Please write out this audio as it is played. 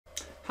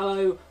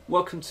Hello,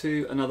 welcome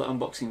to another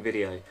unboxing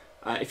video.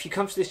 If you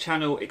come to this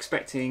channel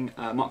expecting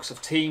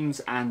Microsoft Teams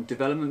and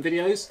development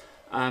videos,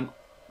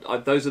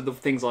 those are the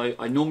things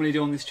I normally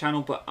do on this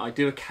channel, but I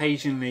do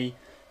occasionally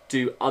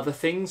do other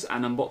things,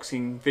 and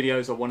unboxing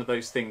videos are one of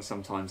those things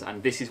sometimes,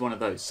 and this is one of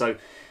those. So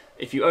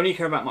if you only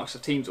care about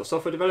Microsoft Teams or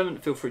software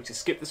development, feel free to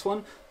skip this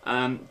one.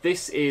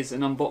 This is an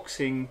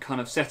unboxing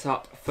kind of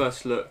setup,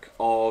 first look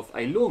of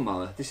a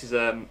lawnmower. This is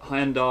a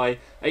Hyundai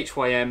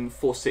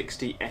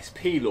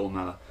HYM460SP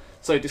Lawnmower.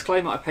 So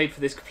disclaimer, I paid for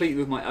this completely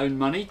with my own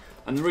money,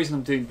 and the reason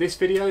I'm doing this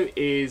video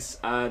is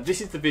this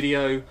is the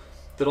video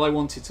that I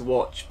wanted to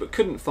watch but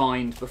couldn't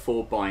find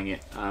before buying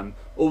it.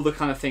 All the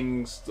kind of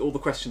things, all the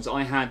questions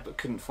I had but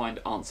couldn't find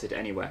answered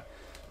anywhere.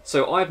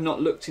 So I've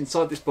not looked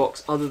inside this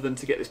box other than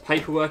to get this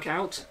paperwork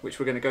out, which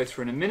we're going to go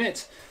through in a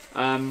minute.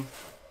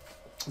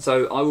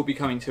 So I will be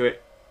coming to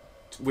it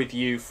with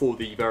you for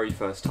the very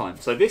first time.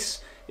 So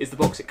this is the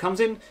box it comes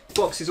in. The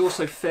box is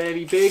also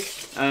fairly big.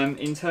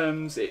 In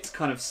terms, it's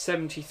kind of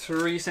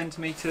 73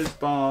 centimeters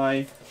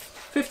by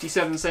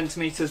 57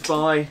 centimeters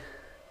by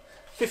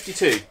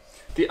 52.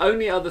 The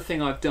only other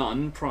thing I've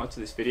done prior to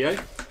this video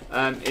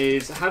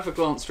is have a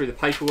glance through the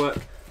paperwork.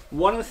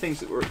 One of the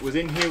things that was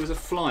in here was a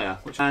flyer,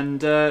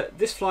 and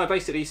this flyer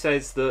basically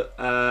says that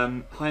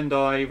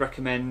Hyundai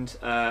recommend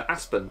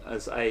Aspen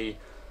as a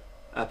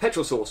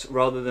petrol source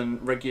rather than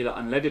regular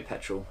unleaded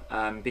petrol,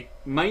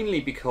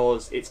 mainly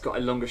because it's got a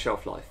longer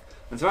shelf life.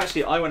 And so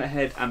actually I went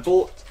ahead and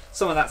bought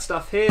some of that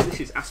stuff here. This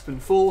is Aspen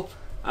 4.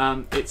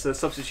 It's a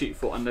substitute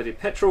for unleaded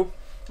petrol,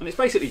 and it's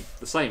basically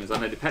the same as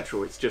unleaded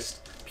petrol, it's just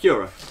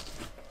purer,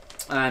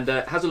 and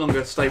has a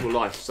longer stable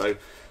life. So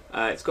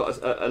it's got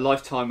a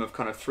lifetime of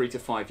kind of 3 to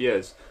 5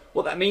 years.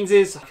 What that means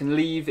is I can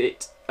leave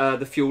it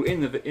the fuel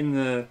in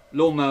the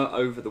lawnmower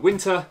over the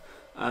winter,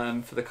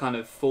 for the kind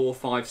of 4,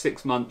 5,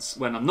 6 months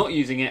when I'm not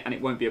using it, and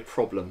it won't be a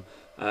problem.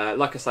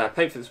 Like I say, I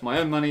paid for this with my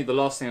own money. The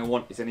last thing I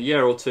want is in a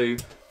year or two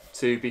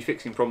to be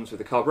fixing problems with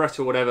the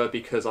carburetor or whatever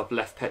because I've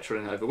left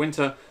petrol in it over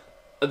winter.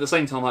 At the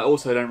same time, I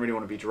also don't really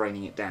want to be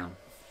draining it down.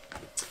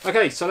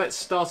 Okay, so let's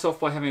start off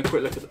by having a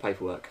quick look at the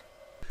paperwork.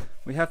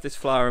 We have this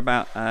flyer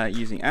about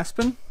using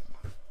Aspen.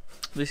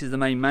 This is the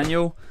main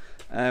manual.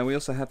 We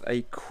also have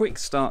a quick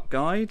start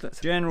guide. That's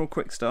a general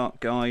quick start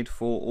guide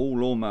for all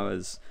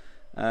lawnmowers.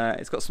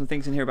 It's got some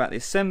things in here about the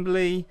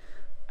assembly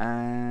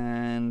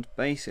and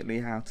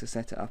basically how to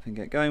set it up and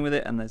get going with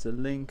it, and there's a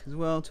link as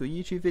well to a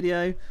YouTube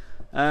video.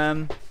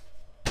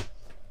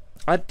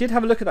 I did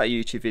have a look at that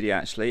YouTube video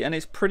actually, and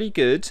it's pretty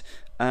good,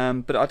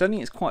 but I don't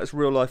think it's quite as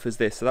real life as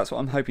this, so that's what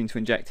I'm hoping to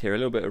inject here, a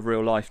little bit of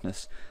real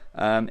lifeness.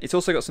 It's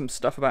also got some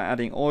stuff about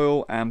adding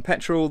oil and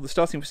petrol, the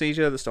starting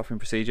procedure, the stopping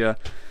procedure.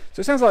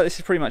 So it sounds like this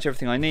is pretty much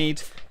everything I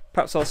need.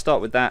 Perhaps I'll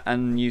start with that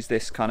and use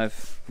this kind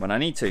of when I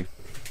need to.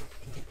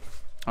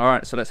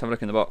 Alright, so let's have a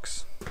look in the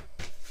box.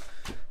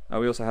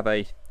 We also have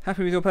a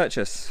happy with your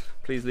purchase,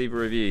 please leave a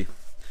review.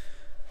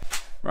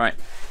 Right,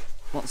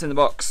 what's in the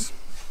box?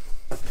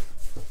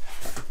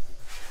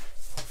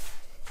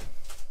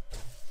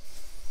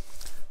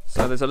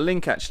 So there's a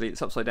link actually,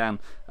 it's upside down.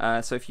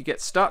 So if you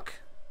get stuck,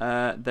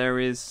 there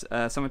is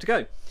somewhere to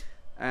go.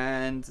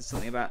 And there's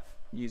something about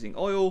using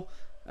oil.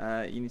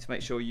 You need to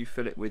make sure you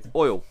fill it with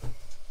oil.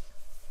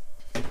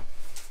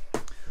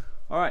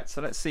 Alright,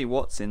 so let's see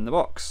what's in the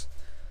box.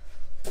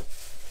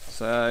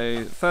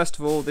 So first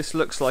of all, this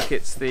looks like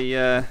it's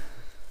the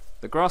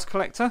grass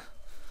collector.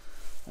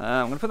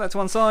 I'm going to put that to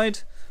one side.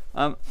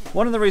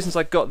 One of the reasons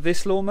I got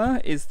this lawnmower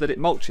is that it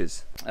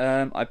mulches.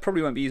 I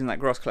probably won't be using that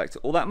grass collector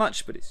all that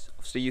much, but it's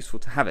obviously useful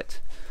to have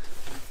it.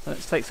 So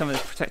let's take some of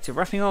this protective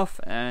wrapping off,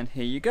 and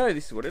here you go.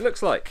 This is what it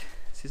looks like.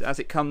 This is as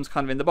it comes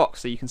kind of in the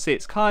box, so you can see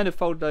it's kind of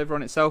folded over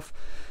on itself.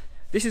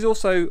 This is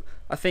also,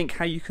 I think,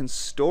 how you can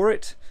store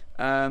it.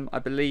 I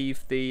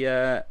believe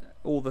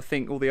all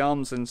the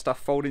arms and stuff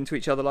fold into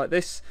each other like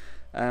this,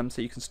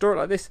 so you can store it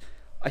like this.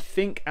 I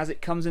think as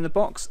it comes in the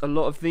box, a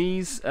lot of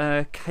these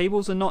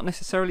cables are not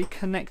necessarily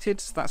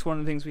connected, so that's one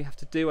of the things we have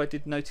to do. I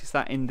did notice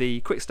that in the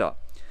quick start.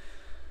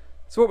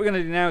 So what we're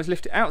going to do now is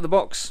lift it out of the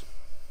box,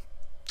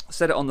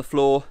 set it on the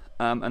floor,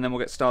 and then we'll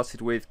get started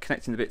with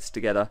connecting the bits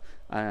together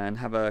and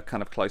have a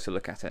kind of closer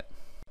look at it.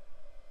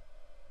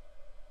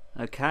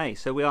 Okay,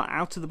 so we are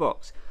out of the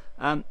box.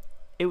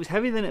 It was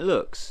heavier than it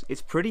looks.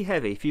 It's pretty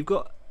heavy. If you've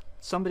got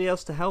somebody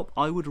else to help,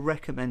 I would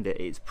recommend it.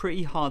 It's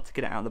pretty hard to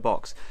get it out of the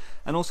box,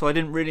 and also I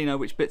didn't really know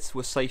which bits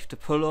were safe to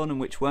pull on and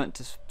which weren't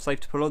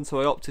safe to pull on,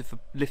 so I opted for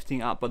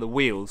lifting it up by the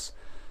wheels,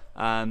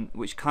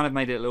 which kind of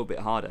made it a little bit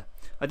harder.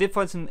 I did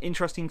find some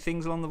interesting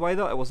things along the way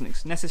that I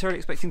wasn't necessarily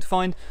expecting to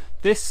find.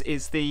 This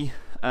is the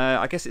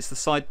I guess it's the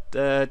side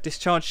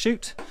discharge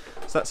chute,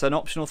 so that's an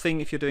optional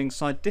thing if you're doing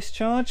side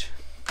discharge.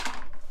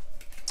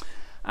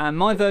 And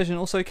my version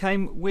also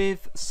came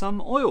with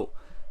some oil,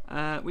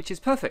 which is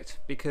perfect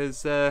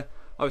because I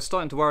was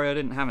starting to worry I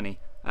didn't have any.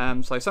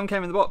 So some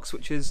came in the box,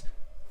 which is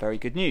very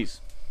good news.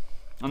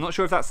 I'm not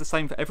sure if that's the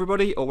same for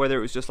everybody or whether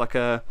it was just like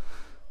a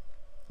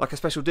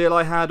special deal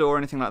I had or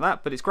anything like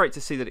that, but it's great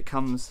to see that it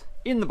comes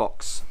in the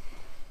box.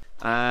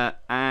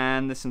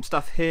 And there's some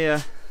stuff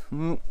here.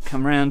 Ooh,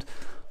 come round.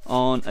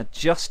 on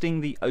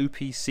adjusting the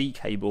OPC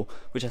cable,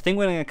 which I think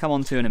we're going to come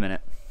on to in a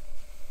minute.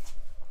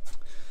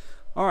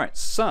 Alright,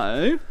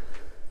 so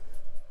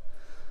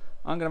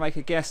I'm going to make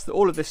a guess that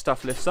all of this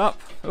stuff lifts up.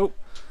 Oh,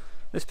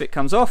 this bit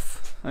comes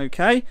off.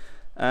 Okay,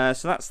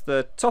 so that's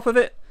the top of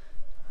it,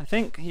 I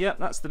think. Yep,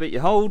 that's the bit you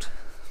hold.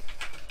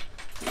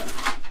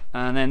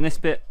 And then this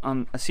bit,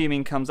 I'm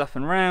assuming, comes up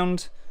and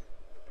round.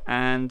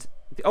 And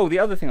oh, the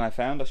other thing I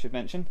found, I should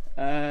mention,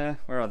 where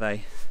are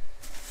they?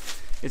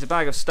 Is a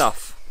bag of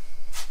stuff,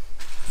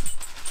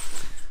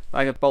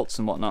 bag of bolts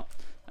and whatnot,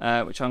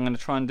 which I'm going to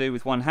try and do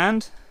with one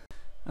hand.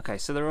 Okay,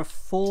 so there are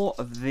 4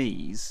 of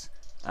these,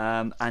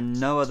 and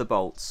no other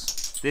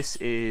bolts. This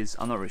is,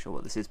 I'm not really sure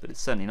what this is, but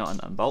it's certainly not an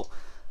unbolt.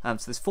 So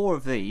there's 4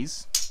 of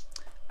these,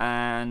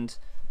 and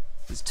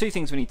there's 2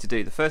 things we need to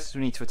do. The first is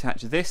we need to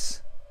attach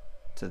this,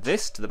 to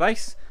the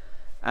base,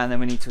 and then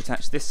we need to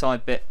attach this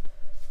side bit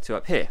to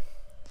up here.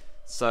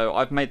 So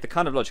I've made the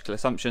kind of logical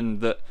assumption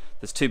that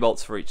there's 2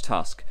 bolts for each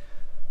task.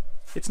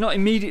 It's not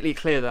immediately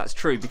clear that's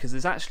true because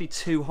there's actually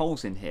 2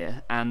 holes in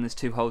here and there's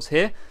 2 holes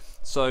here.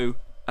 So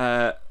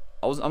I'm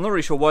not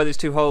really sure why there's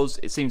 2 holes.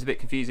 It seems a bit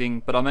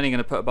confusing, but I'm only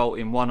going to put a bolt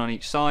in 1 on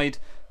each side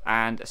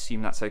and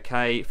assume that's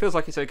okay. It feels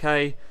like it's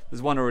okay.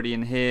 There's 1 already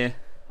in here.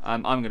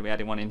 I'm going to be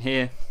adding 1 in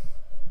here.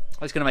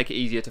 It's going to make it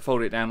easier to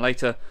fold it down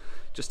later.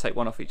 Just take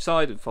 1 off each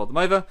side and fold them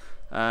over.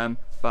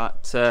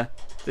 But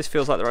this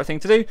feels like the right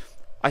thing to do.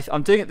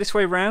 I'm doing it this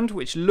way round,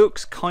 which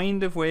looks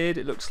kind of weird.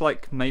 It looks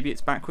like maybe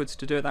it's backwards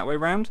to do it that way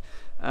round.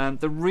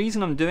 The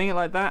reason I'm doing it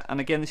like that, and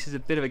again this is a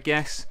bit of a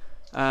guess,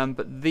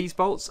 but these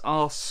bolts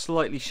are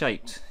slightly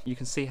shaped. You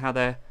can see how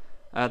they're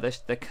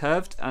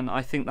curved, and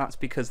I think that's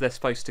because they're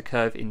supposed to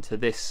curve into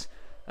this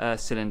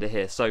cylinder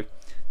here. So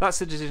that's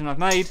the decision I've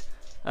made.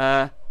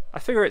 I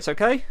figure it's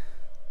okay.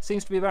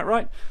 Seems to be about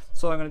right.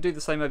 So I'm going to do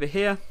the same over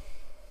here,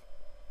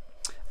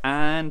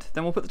 and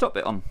then we'll put the top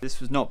bit on. This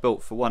was not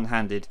built for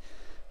one-handed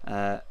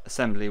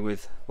assembly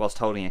whilst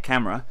holding a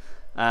camera,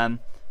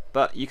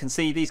 but you can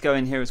see these go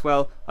in here as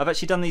well. I've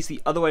actually done these the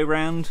other way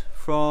round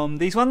from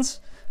these ones.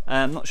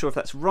 I'm not sure if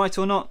that's right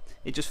or not.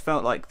 It just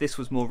felt like this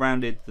was more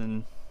rounded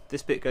than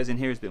this bit goes in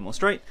here is a bit more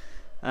straight.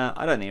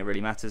 I don't think it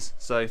really matters,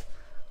 so I'm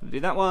going to do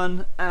that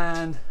one,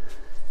 and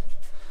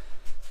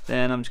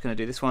then I'm just going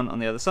to do this one on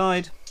the other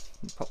side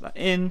and pop that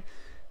in.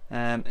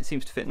 It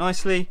seems to fit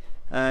nicely.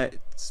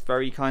 It's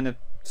very kind of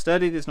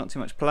sturdy, there's not too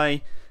much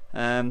play.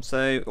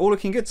 So all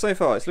looking good so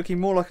far. It's looking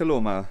more like a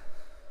lawnmower.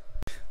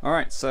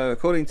 Alright, so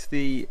according to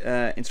the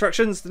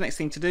instructions, the next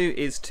thing to do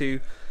is to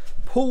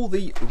pull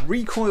the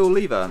recoil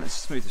lever. Let's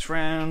smooth this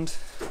round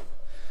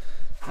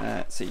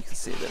so you can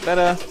see a bit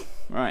better.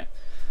 Right,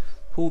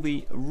 pull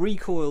the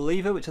recoil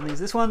lever, which I think is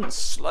this one,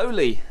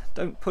 slowly.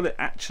 Don't pull it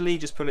actually,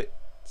 just pull it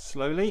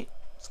slowly.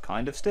 It's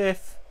kind of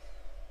stiff.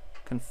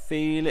 Can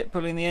feel it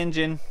pulling the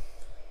engine.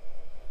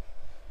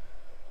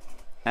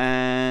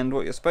 And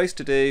what you're supposed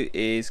to do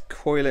is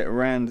coil it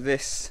around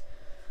this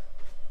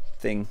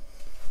thing,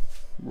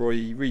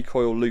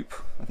 recoil loop,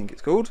 I think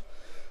it's called.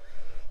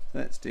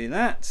 Let's do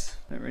that.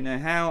 Don't really know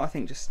how. I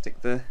think just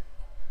stick the,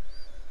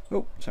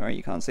 oh sorry,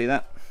 you can't see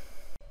that.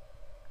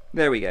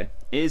 There we go.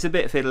 It is a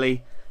bit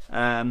fiddly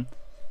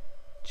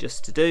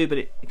just to do, but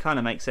it kind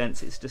of makes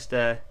sense. It's just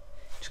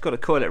got to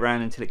coil it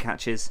around until it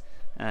catches,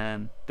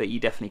 but you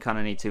definitely kind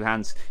of need 2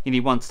 hands. You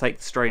need one to take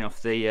the strain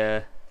off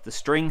the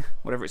string,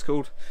 whatever it's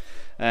called,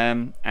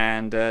 and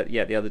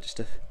yeah, the other just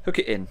to hook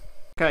it in.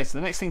 Okay, so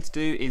the next thing to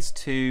do is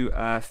to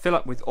fill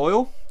up with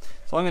oil.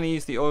 So I'm going to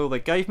use the oil they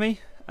gave me,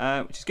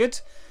 which is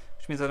good,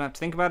 which means I don't have to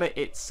think about it.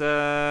 It's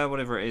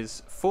whatever it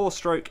is,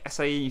 4-stroke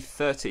SAE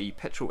 30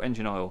 petrol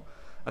engine oil.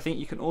 I think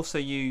you can also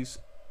use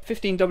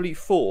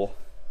 15W4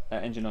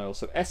 engine oil,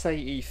 so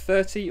SAE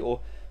 30 or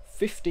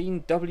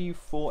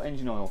 15W4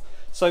 engine oil.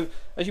 So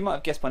as you might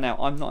have guessed by now,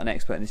 I'm not an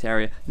expert in this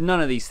area.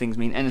 None of these things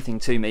mean anything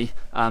to me,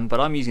 but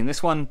I'm using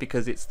this one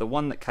because it's the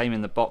one that came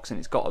in the box and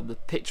it's got the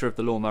picture of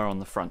the lawnmower on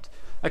the front.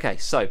 Okay,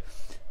 so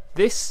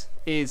this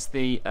is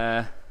the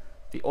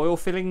oil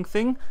filling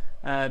thing,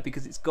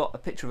 because it's got a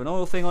picture of an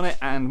oil thing on it,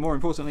 and more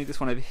importantly this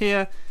one over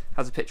here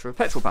has a picture of a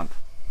petrol pump.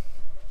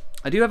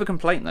 I do have a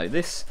complaint though.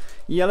 This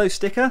yellow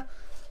sticker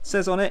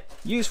says on it,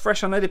 use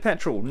fresh unleaded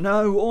petrol,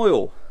 no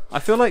oil. I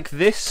feel like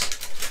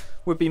this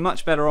would be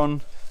much better on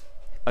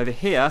over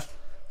here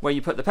where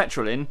you put the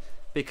petrol in,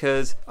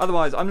 because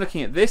otherwise I'm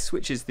looking at this,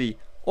 which is the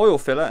oil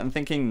filler, and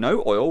thinking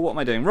no oil, what am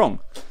I doing wrong?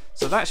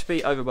 So that should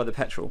be over by the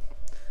petrol.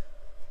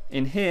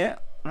 In here,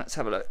 let's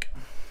have a look.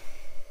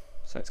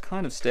 So it's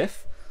kind of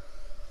stiff.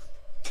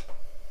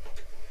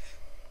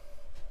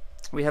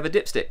 We have a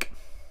dipstick.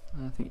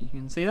 I think you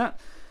can see that.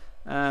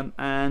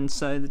 And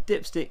so the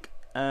dipstick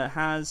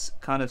has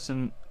kind of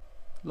some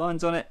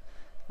lines on it.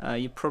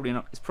 It's probably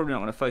not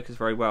going to focus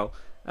very well.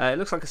 It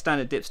looks like a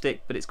standard dipstick,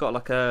 but it's got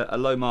like a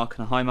low mark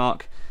and a high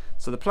mark.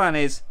 So the plan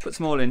is put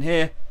some oil in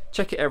here,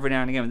 check it every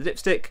now and again with the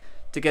dipstick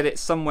to get it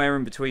somewhere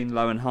in between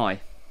low and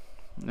high.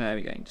 There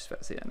we go, you can just about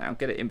to see that now.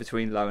 Get it in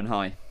between low and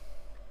high.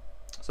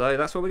 So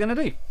that's what we're going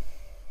to do.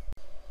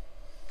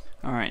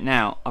 Alright,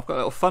 now I've got a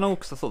little funnel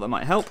because I thought that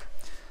might help.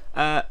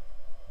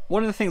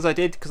 One of the things I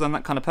did, because I'm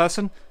that kind of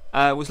person,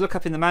 was look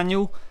up in the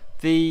manual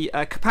the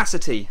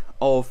capacity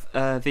of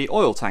the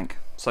oil tank.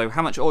 So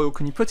how much oil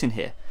can you put in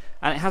here?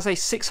 And it has a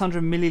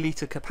 600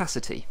 milliliter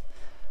capacity.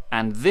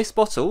 And this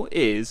bottle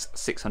is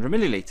 600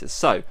 milliliters.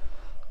 So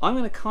I'm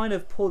going to kind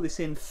of pour this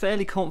in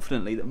fairly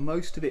confidently that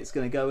most of it's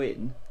going to go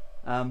in,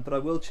 but I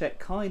will check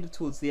kind of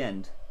towards the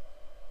end.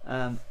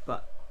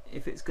 But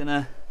if it's going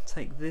to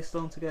take this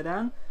long to go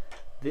down,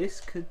 this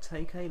could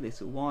take a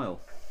little while.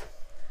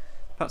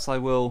 Perhaps I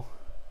will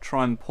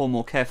try and pour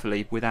more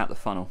carefully without the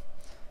funnel.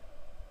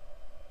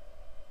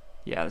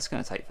 Yeah, that's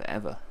going to take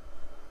forever.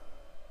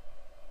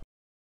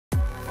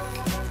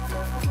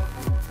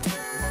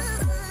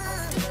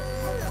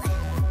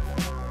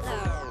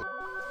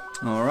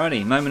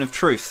 Alrighty, moment of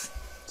truth.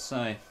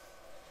 So,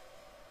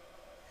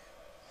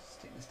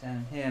 stick this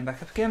down here and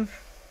back up again.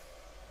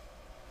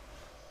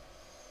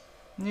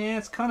 Yeah,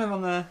 it's kind of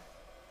on the...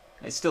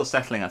 It's still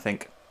settling, I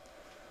think.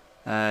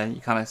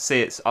 You kind of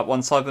see it's up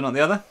one side but not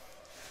the other.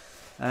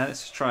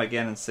 Let's just try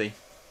again and see. In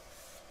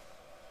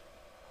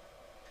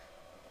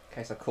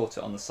case I caught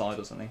it on the side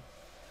or something.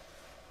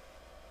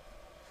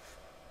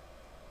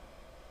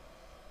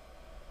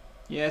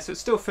 Yeah, so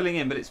it's still filling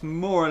in, but it's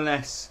more or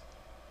less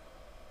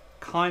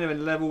kind of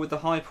in level with the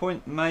high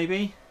point,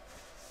 maybe.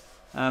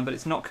 But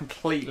it's not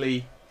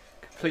completely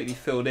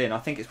filled in. I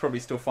think it's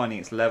probably still finding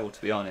its level,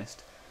 to be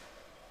honest.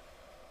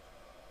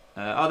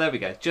 Oh, there we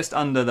go. Just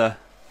under the...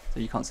 So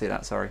you can't see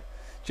that, sorry.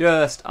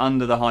 Just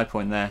under the high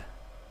point there.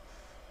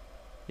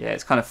 Yeah,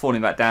 it's kind of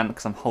falling back down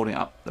because I'm holding it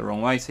up the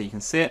wrong way so you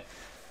can see it.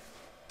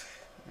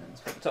 And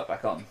let's put the top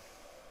back on.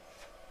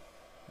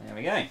 There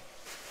we go.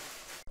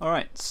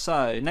 Alright,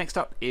 so next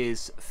up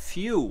is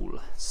fuel.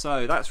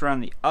 So that's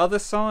around the other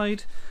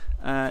side.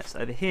 It's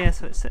over here,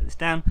 so let's set this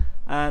down.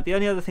 The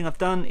only other thing I've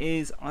done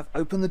is I've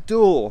opened the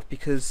door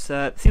because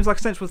it seems like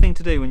a sensible thing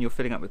to do when you're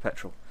filling up with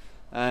petrol.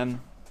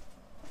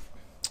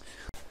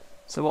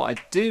 So what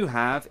I do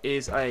have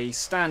is a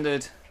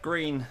standard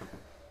green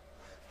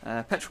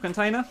petrol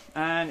container,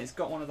 and it's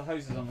got one of the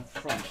hoses on the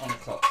front, on the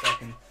top, so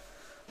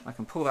I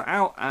can pull that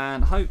out,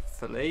 and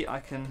hopefully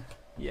I can...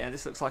 Yeah,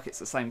 this looks like it's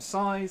the same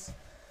size.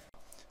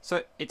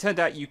 So it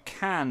turned out you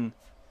can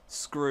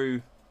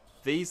screw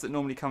these that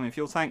normally come in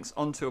fuel tanks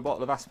onto a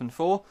bottle of Aspen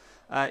 4,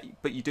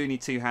 but you do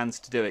need two hands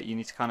to do it. You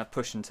need to kind of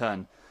push and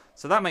turn.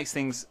 So that makes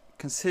things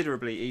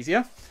considerably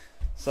easier.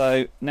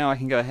 So now I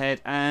can go ahead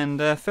and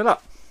fill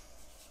up.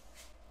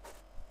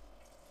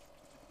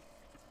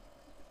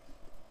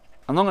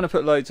 I'm not going to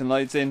put loads and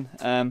loads in.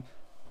 I'm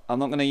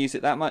not going to use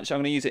it that much. I'm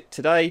going to use it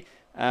today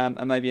and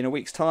maybe in a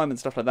week's time and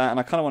stuff like that. And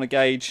I kind of want to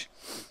gauge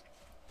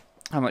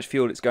how much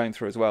fuel it's going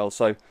through as well.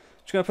 So I'm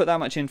just going to put that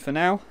much in for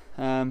now.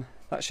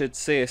 That should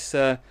see us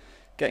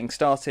getting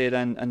started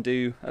and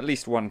do at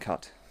least one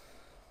cut.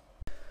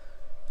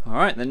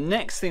 Alright, the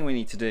next thing we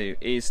need to do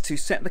is to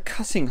set the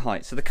cutting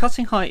height. So the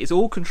cutting height is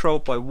all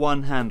controlled by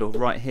one handle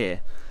right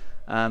here.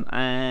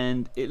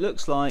 And it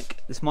looks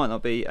like this might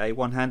not be a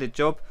one-handed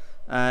job.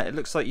 It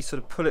looks like you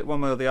sort of pull it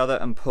one way or the other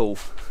and pull.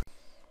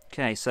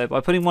 Okay, so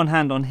by putting one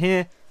hand on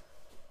here,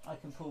 I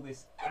can pull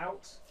this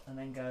out and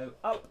then go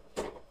up,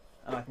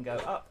 and I can go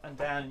up and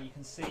down, and you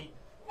can see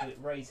that it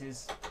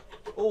raises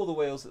all the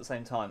wheels at the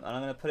same time. And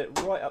I'm going to put it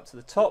right up to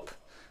the top,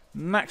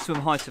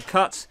 maximum height of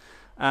cut.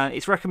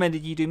 It's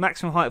recommended you do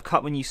maximum height of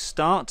cut when you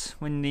start,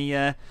 when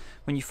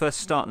you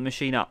first start the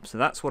machine up. So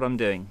that's what I'm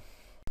doing.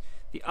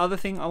 The other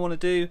thing I want to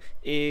do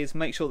is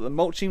make sure that the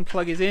mulching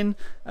plug is in.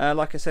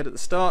 Like I said at the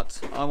start,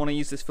 I want to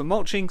use this for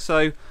mulching.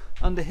 So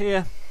under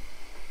here,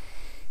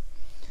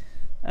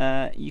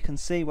 you can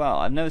see, well,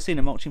 I've never seen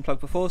a mulching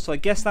plug before, so I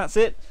guess that's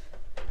it.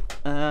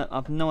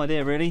 I've no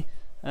idea really.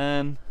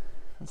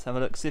 Let's have a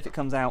look, see if it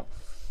comes out.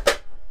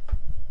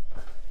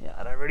 Yeah,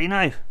 I don't really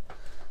know.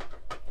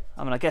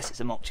 I mean, I guess it's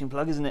a mulching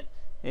plug, isn't it?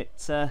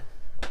 It's, oh,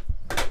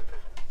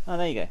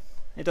 there you go.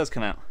 It does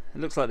come out. It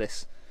looks like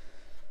this.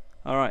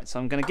 Alright, so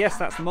I'm going to guess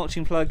that's the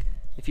mulching plug.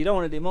 If you don't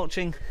want to do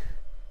mulching,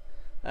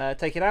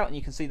 take it out and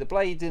you can see the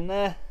blades in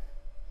there.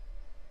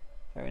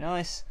 Very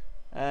nice.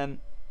 And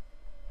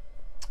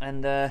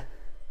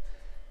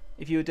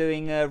if you were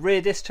doing rear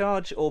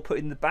discharge or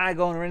putting the bag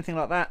on or anything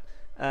like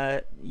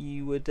that,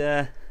 you would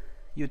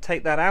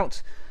take that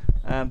out.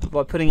 But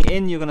by putting it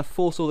in, you're going to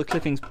force all the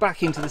clippings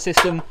back into the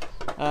system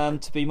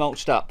to be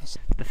mulched up.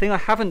 The thing I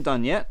haven't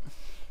done yet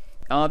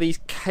are these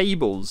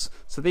cables.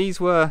 So these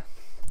were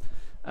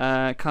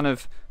kind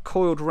of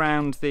coiled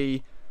around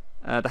the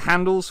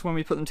handles when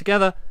we put them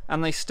together,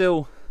 and they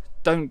still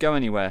don't go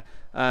anywhere.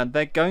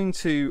 They're going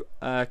to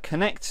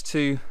connect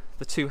to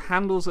the two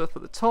handles up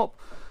at the top.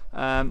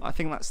 I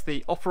think that's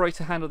the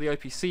operator handle, the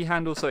OPC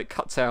handle, so it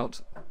cuts out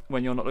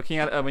when you're not looking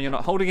at it, when you're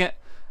not holding it,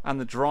 and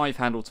the drive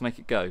handle to make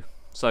it go.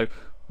 So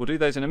we'll do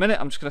those in a minute.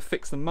 I'm just going to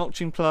fix the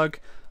mulching plug,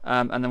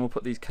 and then we'll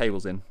put these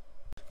cables in.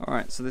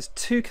 Alright, so there's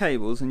two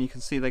cables, and you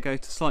can see they go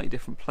to slightly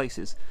different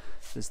places.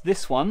 There's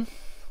this one,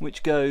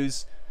 which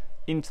goes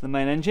into the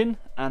main engine,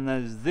 and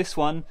there's this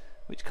one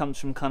which comes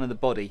from kind of the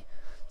body.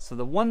 So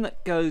the one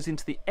that goes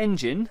into the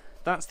engine,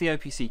 that's the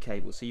OPC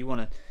cable. So you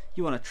want to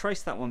you want to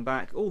trace that one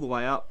back all the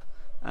way up,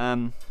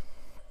 and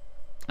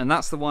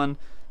that's the one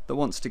that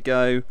wants to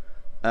go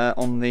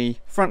on the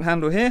front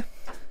handle here,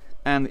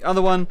 and the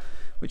other one,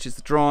 which is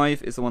the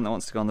drive, is the one that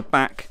wants to go on the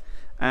back.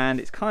 And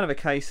it's kind of a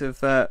case of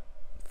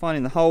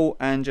finding the hole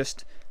and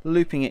just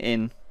looping it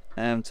in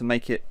to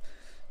make it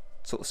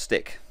sort of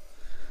stick.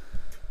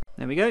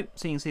 There we go,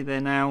 so you can see they're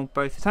now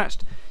both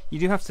attached. You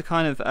do have to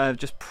kind of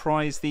just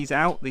prise these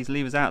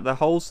levers out of the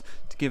holes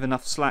to give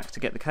enough slack to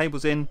get the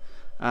cables in,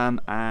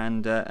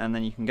 and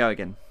then you can go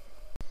again.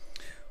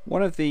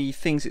 One of the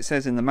things it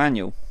says in the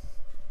manual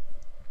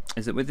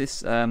is that with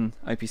this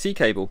OPC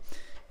cable,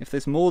 if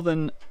there's more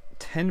than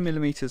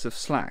 10mm of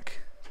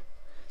slack,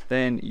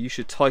 then you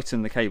should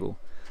tighten the cable.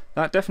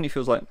 That definitely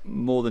feels like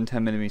more than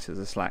 10mm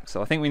of slack,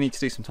 so I think we need to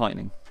do some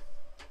tightening.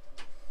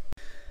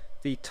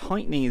 The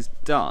tightening is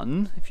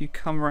done. If you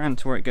come around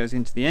to where it goes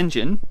into the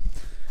engine,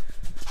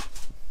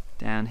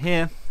 down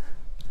here,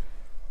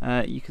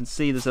 you can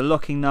see there's a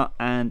locking nut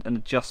and an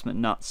adjustment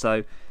nut, so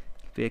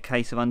it'll be a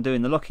case of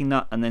undoing the locking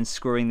nut and then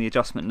screwing the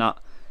adjustment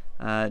nut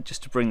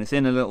just to bring this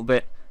in a little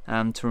bit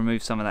to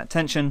remove some of that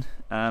tension,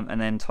 and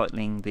then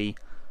tightening the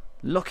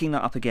locking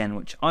nut up again,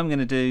 which I'm going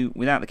to do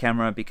without the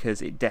camera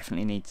because it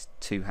definitely needs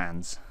two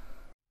hands.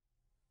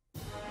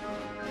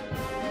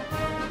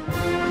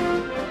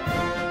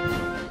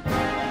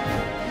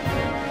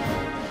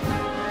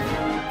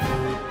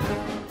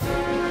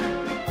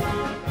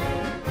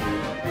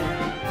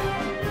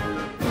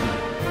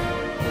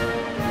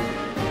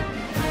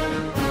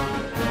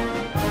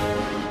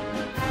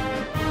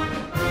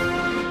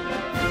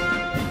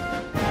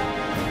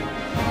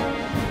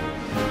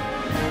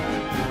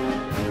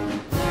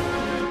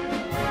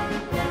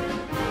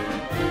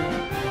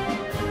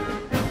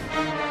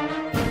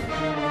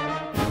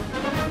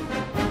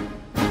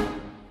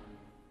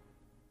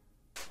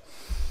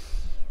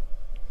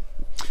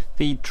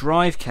 The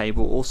drive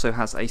cable also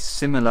has a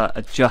similar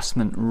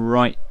adjustment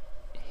right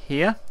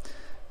here,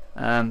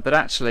 but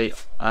actually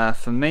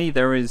for me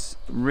there is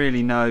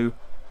really no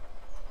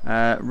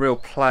real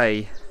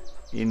play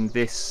in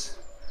this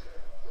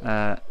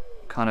kind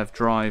of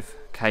drive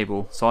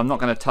cable, so I'm not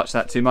going to touch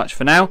that too much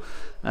for now,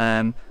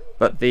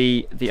 but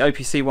the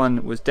OPC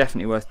one was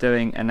definitely worth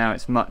doing, and now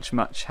it's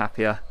much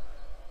happier.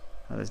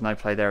 There's no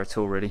play there at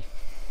all really.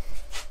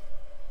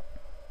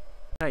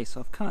 Okay,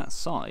 so I've come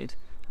outside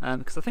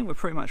because I think we're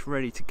pretty much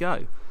ready to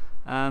go,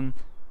 and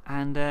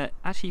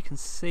actually you can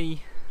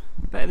see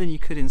better than you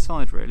could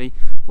inside really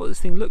what this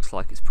thing looks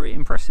like. It's pretty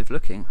impressive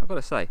looking, I've got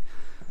to say.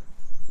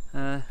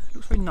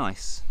 Looks very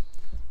nice.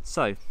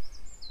 So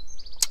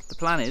the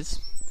plan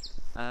is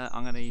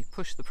I'm going to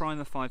push the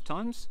primer 5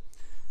 times,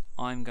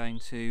 I'm going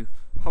to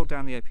hold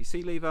down the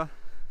OPC lever,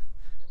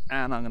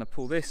 and I'm going to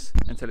pull this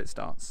until it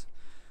starts.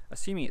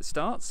 Assuming it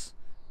starts,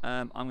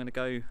 I'm going to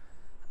go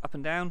up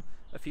and down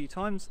a few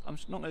times. I'm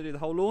not going to do the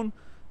whole lawn.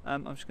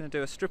 I'm just going to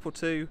do a strip or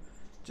two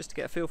just to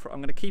get a feel for it. I'm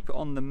going to keep it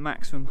on the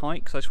maximum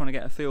height because I just want to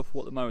get a feel for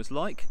what the mower's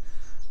like.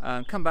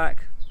 Come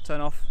back, turn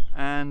off,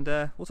 and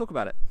we'll talk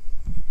about it.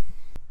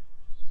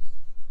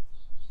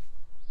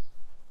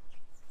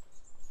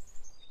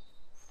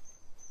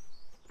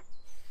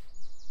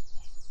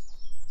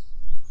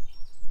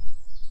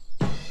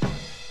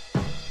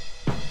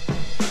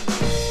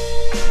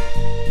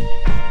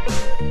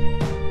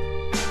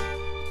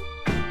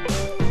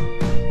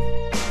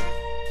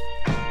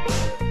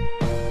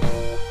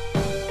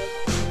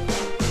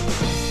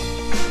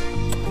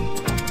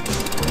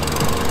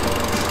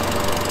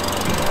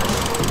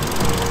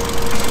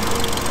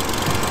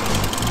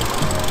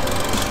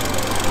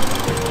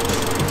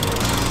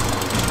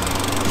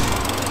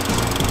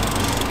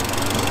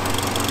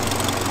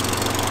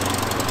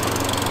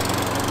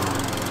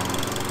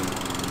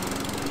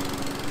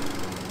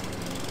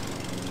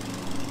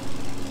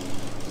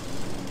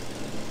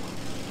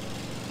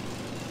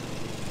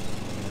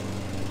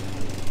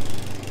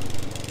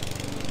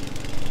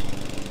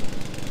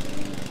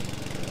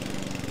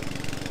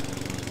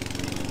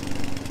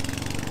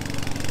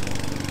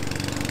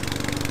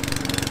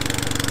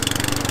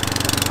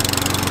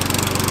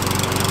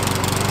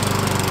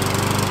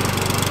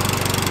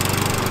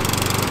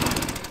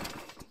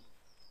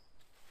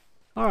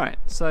 Alright,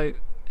 so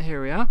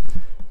here we are.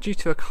 Due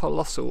to a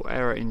colossal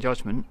error in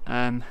judgment,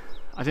 I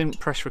didn't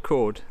press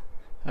record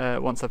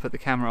once I put the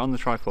camera on the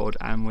tripod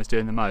and was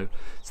doing the mow.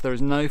 So there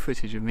is no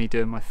footage of me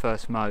doing my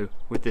first mow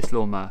with this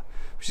lawnmower,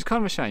 which is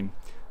kind of a shame.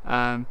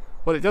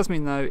 What it does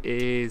mean though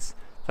is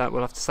that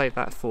we'll have to save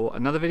that for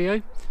another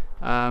video.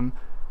 I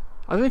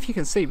don't know if you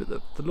can see,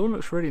 but the lawn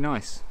looks really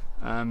nice.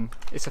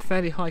 It's a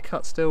fairly high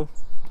cut still,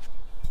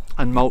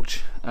 and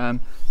mulch.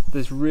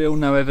 There's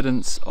no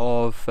evidence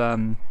of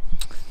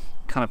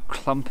kind of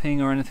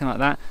clumping or anything like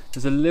that.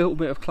 There's a little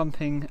bit of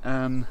clumping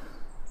on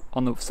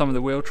some of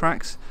the wheel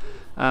tracks.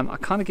 I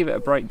kind of give it a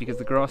break because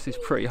the grass is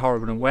pretty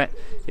horrible and wet.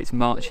 It's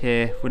March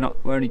here, we're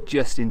only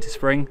just into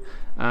spring,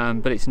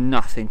 but it's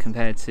nothing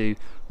compared to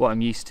what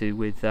I'm used to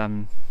with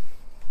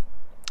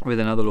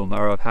another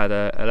lawnmower I've had,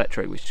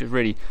 electric, which just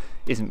really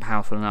isn't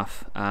powerful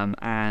enough,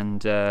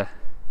 and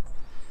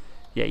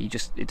yeah,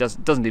 it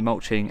doesn't do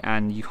mulching,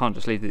 and you can't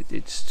just leave it.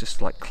 It's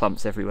just like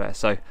clumps everywhere.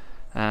 So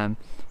let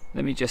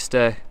me just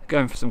go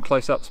in for some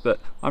close-ups, but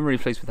I'm really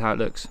pleased with how it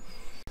looks.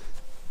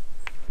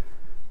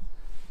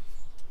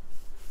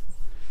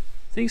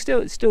 So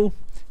it's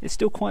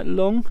still quite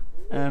long.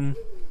 I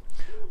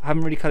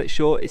haven't really cut it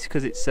short. It's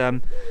because it's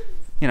you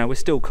know, we're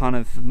still kind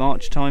of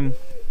March time.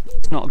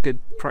 It's not a good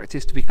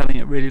practice to be cutting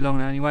it really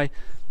long anyway.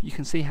 You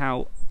can see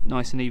how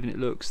nice and even it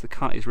looks. The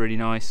cut is really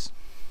nice.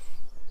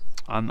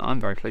 I'm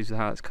very pleased with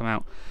how it's come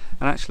out.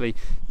 And actually,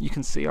 you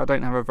can see I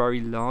don't have a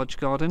very large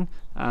garden,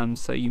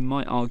 so you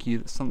might argue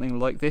that something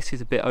like this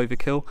is a bit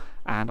overkill,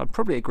 and I'd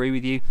probably agree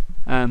with you.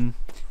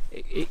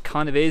 It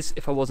kind of is.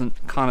 If I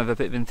wasn't kind of a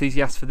bit of an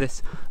enthusiast for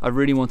this, I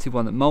really wanted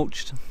one that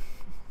mulched.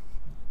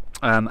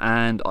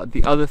 And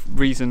the other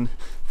reason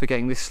for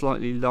getting this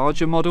slightly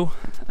larger model,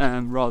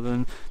 rather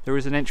than, there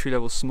is an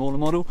entry-level smaller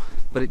model,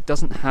 but it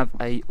doesn't have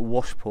a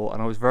wash port,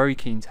 and I was very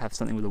keen to have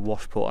something with a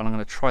wash port, and I'm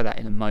going to try that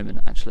in a moment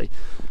actually.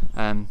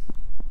 But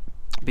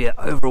yeah,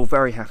 overall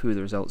very happy with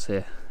the results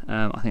here.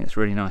 I think it's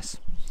really nice.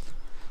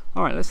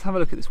 Alright, let's have a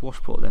look at this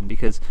wash port then,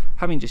 because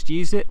having just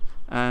used it,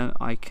 I'm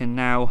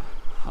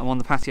on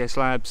the patio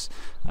slabs.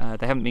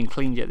 They haven't been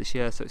cleaned yet this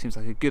year, so it seems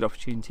like a good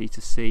opportunity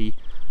to see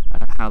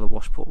how the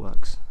wash port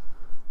works.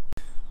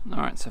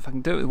 Alright, so if I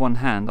can do it with one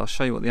hand, I'll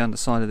show you what the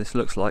underside of this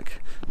looks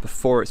like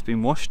before it's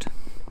been washed.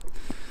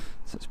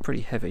 So it's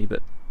pretty heavy,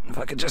 but if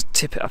I could just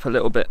tip it up a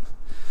little bit,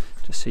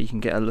 just so you can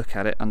get a look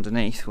at it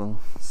underneath, we'll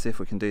see if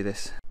we can do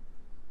this.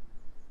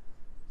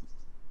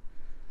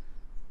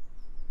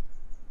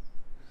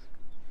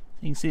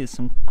 You can see there's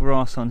some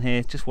grass on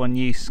here, just one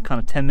use, kind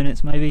of 10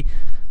 minutes maybe.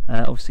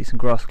 Obviously some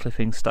grass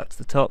clippings stuck to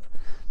the top.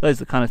 Those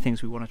are the kind of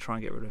things we want to try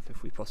and get rid of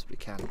if we possibly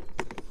can.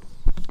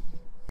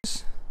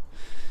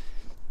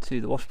 To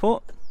the wash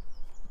port.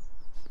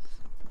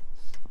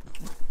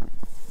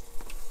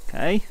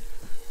 Okay,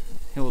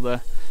 here you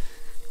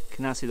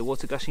can now see the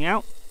water gushing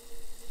out,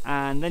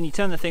 and then you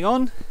turn the thing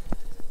on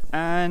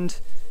and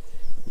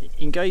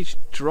engage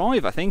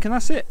drive, I think, and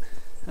that's it.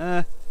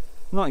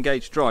 Not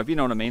engage drive, you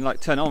know what I mean,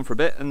 like turn it on for a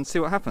bit and see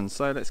what happens.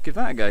 So let's give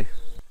that a go.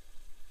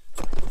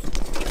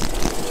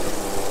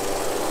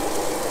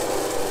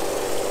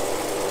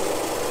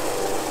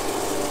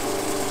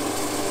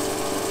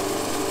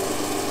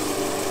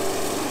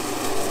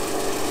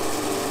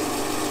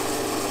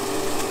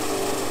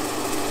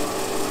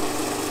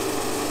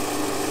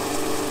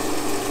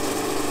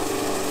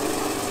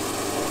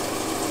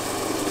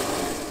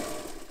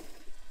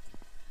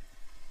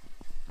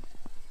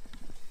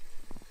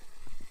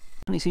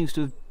 He seems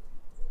to have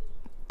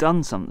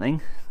done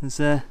something.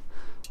 There's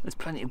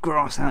plenty of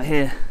grass out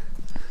here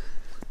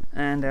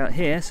and out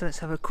here, so let's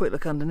have a quick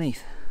look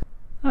underneath.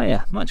 Oh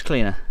yeah, much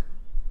cleaner.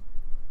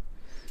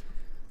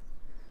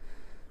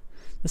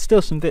 There's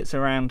still some bits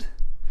around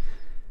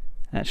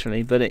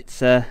actually, but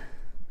it's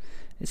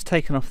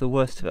taken off the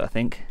worst of it, I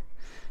think,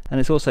 and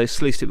it's also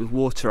sluiced it with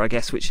water, I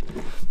guess, which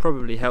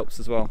probably helps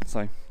as well.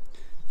 So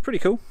it's pretty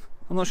cool.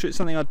 I'm not sure it's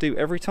something I'd do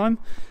every time,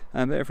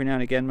 but every now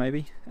and again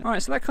maybe.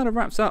 Alright, so that kind of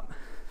wraps up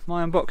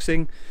my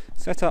unboxing,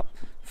 setup,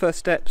 first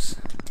steps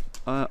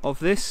of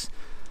this.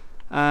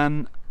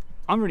 I'm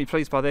really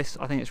pleased by this.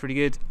 I think it's really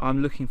good.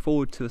 I'm looking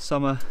forward to a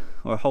summer,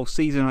 or a whole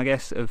season I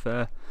guess, of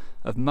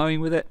mowing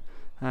with it.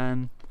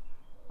 I'm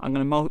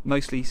going to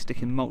mostly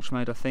stick in mulch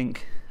mode, I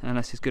think,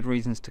 unless there's good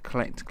reasons to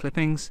collect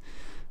clippings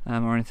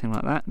or anything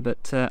like that.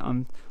 But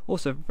I'm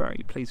also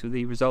very pleased with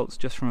the results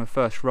just from a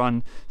first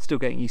run, still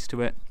getting used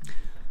to it.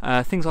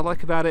 Things I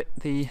like about it: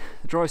 the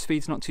drive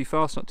speed's not too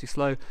fast, not too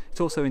slow. It's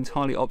also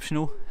entirely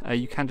optional.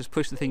 You can just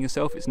push the thing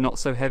yourself. It's not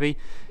so heavy.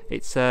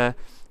 It's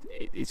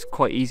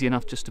quite easy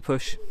enough just to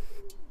push.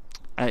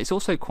 It's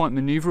also quite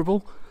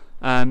manoeuvrable.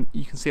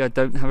 You can see I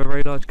don't have a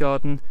very large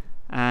garden,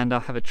 and I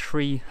have a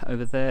tree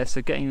over there,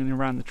 so getting in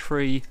around the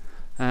tree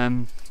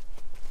and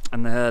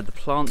the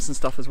plants and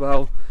stuff as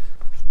well.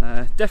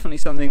 Definitely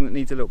something that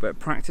needs a little bit of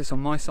practice on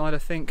my side, I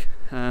think.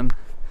 But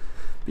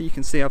you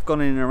can see I've gone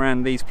in and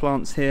around these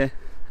plants here.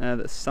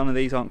 That some of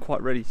these aren't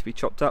quite ready to be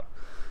chopped up,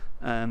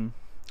 but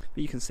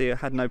you can see I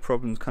had no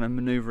problems kind of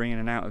manoeuvring in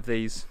and out of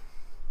these.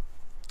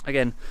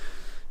 Again,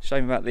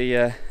 shame about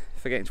the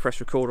forgetting to press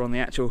record on the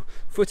actual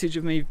footage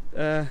of me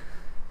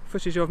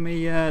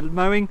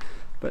mowing,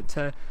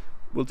 but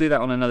we'll do that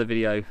on another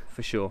video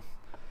for sure.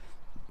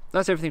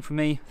 That's everything from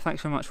me.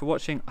 Thanks very much for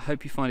watching. I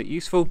hope you find it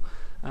useful.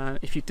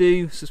 If you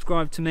do,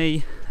 subscribe to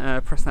me,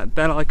 press that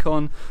bell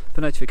icon for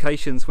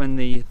notifications when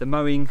the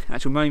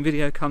actual mowing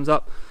video comes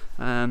up.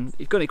 If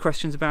you've got any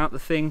questions about the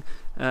thing,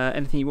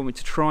 anything you want me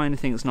to try,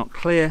 anything that's not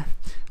clear,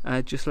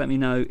 just let me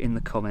know in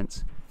the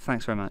comments.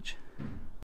 Thanks very much.